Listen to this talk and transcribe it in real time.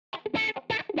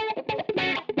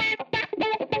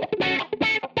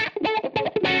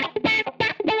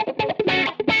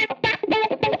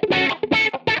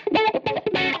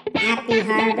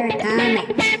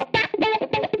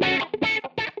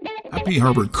Happy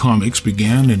Habor Comics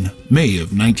began in May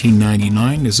of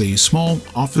 1999 as a small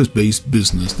office-based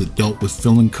business that dealt with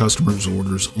filling customers'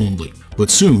 orders only. But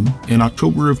soon, in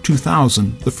October of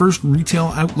 2000, the first retail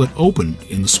outlet opened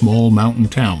in the small mountain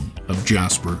town of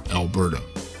Jasper, Alberta.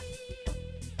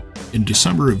 In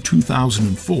December of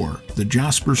 2004, the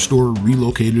Jasper store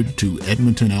relocated to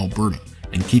Edmonton, Alberta,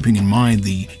 and keeping in mind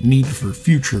the need for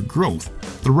future growth,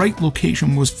 the right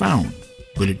location was found,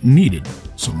 but it needed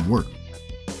some work.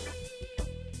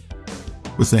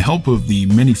 With the help of the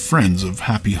many friends of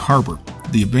Happy Habor,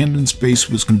 the abandoned space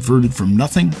was converted from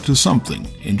nothing to something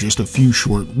in just a few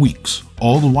short weeks,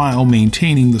 all the while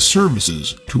maintaining the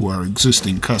services to our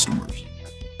existing customers.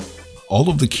 All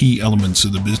of the key elements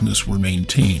of the business were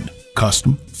maintained: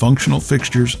 custom, functional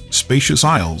fixtures, spacious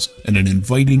aisles, and an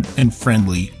inviting and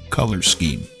friendly color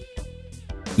scheme.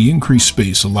 The increased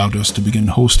space allowed us to begin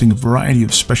hosting a variety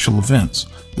of special events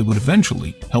that would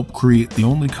eventually help create the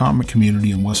only comic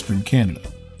community in Western Canada.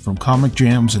 From comic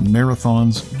jams and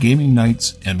marathons, gaming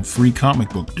nights, and free comic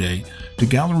book day, to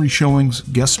gallery showings,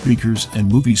 guest speakers,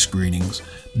 and movie screenings,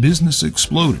 business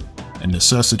exploded and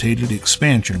necessitated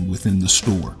expansion within the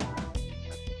store.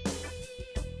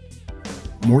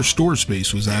 More store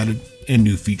space was added and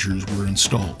new features were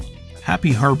installed.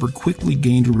 Happy Habor quickly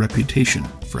gained a reputation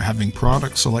for having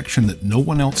product selection that no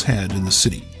one else had in the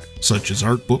city, such as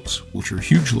art books, which are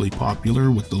hugely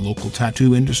popular with the local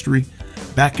tattoo industry,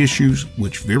 back issues,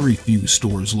 which very few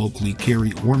stores locally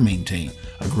carry or maintain,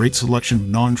 a great selection of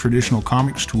non-traditional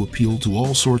comics to appeal to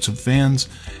all sorts of fans,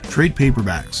 trade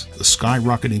paperbacks, the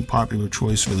skyrocketing popular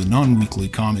choice for the non-weekly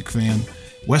comic fan,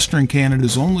 Western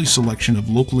Canada's only selection of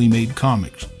locally made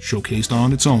comics, showcased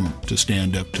on its own to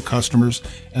stand up to customers,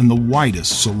 and the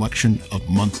widest selection of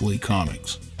monthly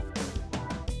comics.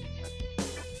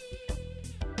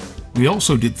 We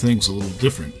also did things a little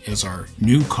different, as our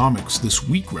new Comics This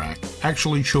Week rack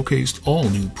actually showcased all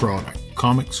new product: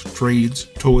 comics, trades,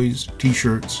 toys,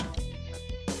 t-shirts.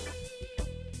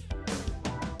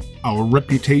 Our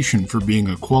reputation for being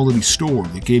a quality store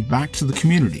that gave back to the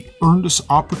community earned us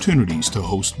opportunities to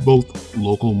host both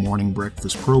local morning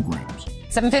breakfast programs.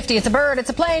 7:50, it's a bird,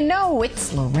 it's a plane, no,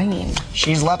 it's Lorraine.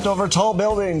 She's leapt over tall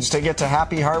buildings to get to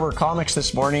Happy Habor Comics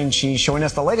this morning. She's showing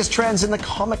us the latest trends in the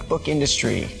comic book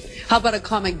industry. How about a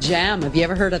comic jam? Have you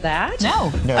ever heard of that?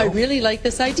 No. I really like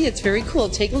this idea. It's very cool.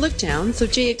 Take a look down. So,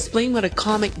 Jay, explain what a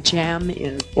comic jam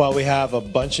is. Well, we have a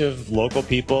bunch of local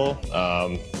people,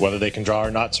 whether they can draw or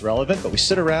not is relevant, but we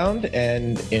sit around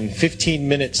and in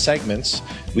 15-minute segments,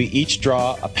 we each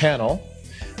draw a panel,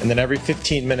 and then every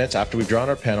 15 minutes after we've drawn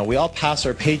our panel, we all pass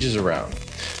our pages around.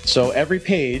 So every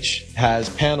page has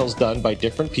panels done by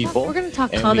different people. We're going to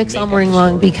talk comics all morning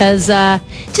long because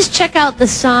just check out the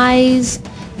size,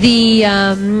 the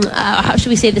how should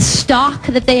we say, the stock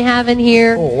that they have in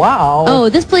here. Oh, wow. Oh,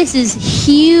 this place is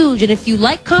huge, and if you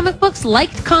like comic books,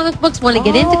 liked comic books, want to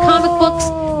get into comic books,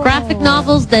 graphic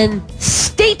novels, then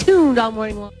stay tuned all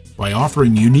morning long. By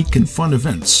offering unique and fun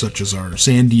events such as our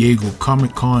San Diego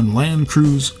Comic-Con Land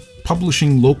Cruise,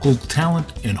 publishing local talent,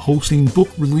 and hosting book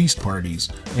release parties,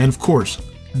 and of course,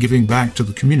 giving back to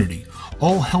the community,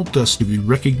 all helped us to be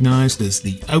recognized as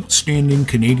the Outstanding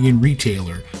Canadian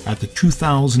Retailer at the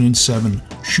 2007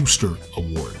 Schuster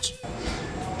Awards.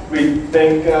 We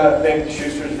thank the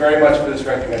Schusters very much for this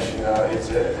recognition. It's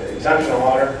an exceptional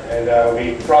honor, and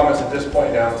we promise at this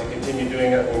point now to continue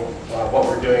doing it, what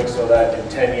we're doing, so that in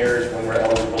 10 years, when we're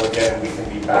eligible again, we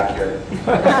can be back here.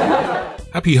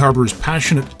 Happy Habor's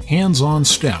passionate, hands-on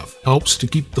staff helps to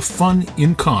keep the fun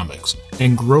in comics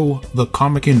and grow the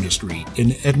comic industry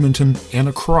in Edmonton and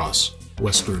across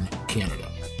Western Canada.